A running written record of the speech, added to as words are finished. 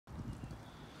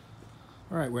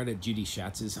All right, we're at Judy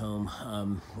Schatz's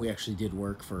home. We actually did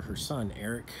work for her son,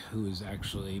 Eric, who is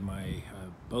actually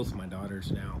both my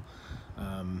daughters now.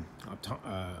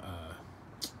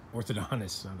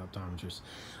 Orthodontist, not optometrist.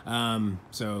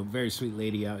 So very sweet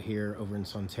lady out here over in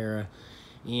Sonterra.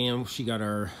 And she got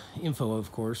our info,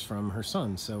 of course, from her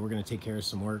son. So we're gonna take care of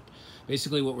some work.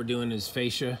 Basically what we're doing is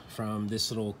fascia from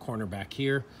this little corner back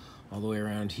here, all the way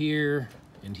around here,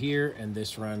 and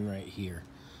this run right here.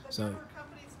 So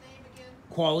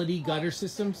Quality Gutter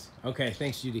Systems. Okay,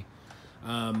 thanks, Judy.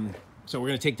 So we're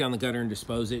gonna take down the gutter and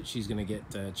dispose it. She's gonna get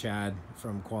Chad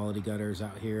from Quality Gutters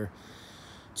out here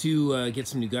to get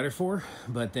some new gutter for.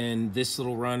 But then this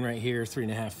little run right here,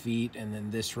 3.5 feet, and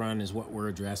then this run is what we're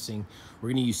addressing. We're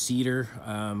gonna use cedar,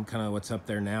 kind of what's up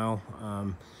there now.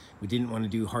 We didn't want to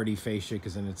do hardy fascia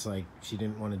because then it's like she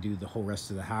didn't want to do the whole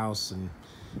rest of the house and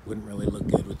it wouldn't really look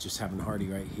good with just having hardy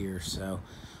right here. So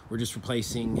we're just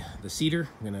replacing the cedar.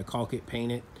 I'm gonna caulk it,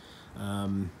 paint it,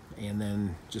 and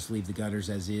then just leave the gutters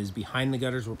as is. Behind the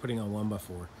gutters, we're putting on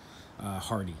 1x4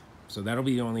 hardy. So that'll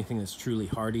be the only thing that's truly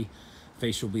hardy.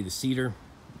 Fascia will be the cedar,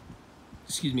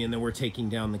 excuse me, and then we're taking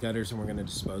down the gutters and we're gonna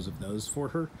dispose of those for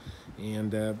her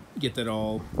and get that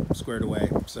all squared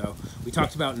away. So we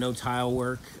talked about no tile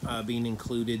work being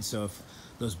included. So if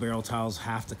those barrel tiles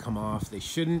have to come off, they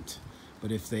shouldn't.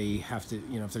 But if they have to,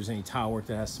 you know, if there's any tile work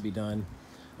that has to be done,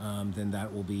 then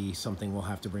that will be something we'll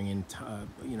have to bring in,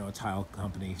 you know, a tile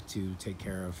company to take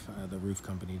care of, the roof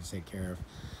company to take care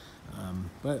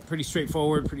of. But pretty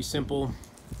straightforward, pretty simple.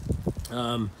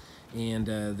 And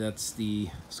that's the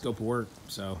scope of work.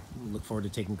 So we look forward to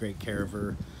taking great care of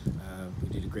her. We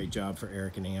did a great job for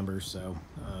Eric and Amber, so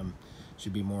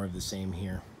should be more of the same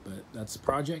here. But that's the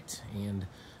project. And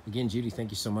again, Judy,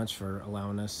 thank you so much for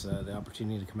allowing us the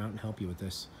opportunity to come out and help you with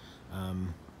this.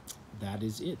 That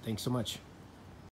is it. Thanks so much.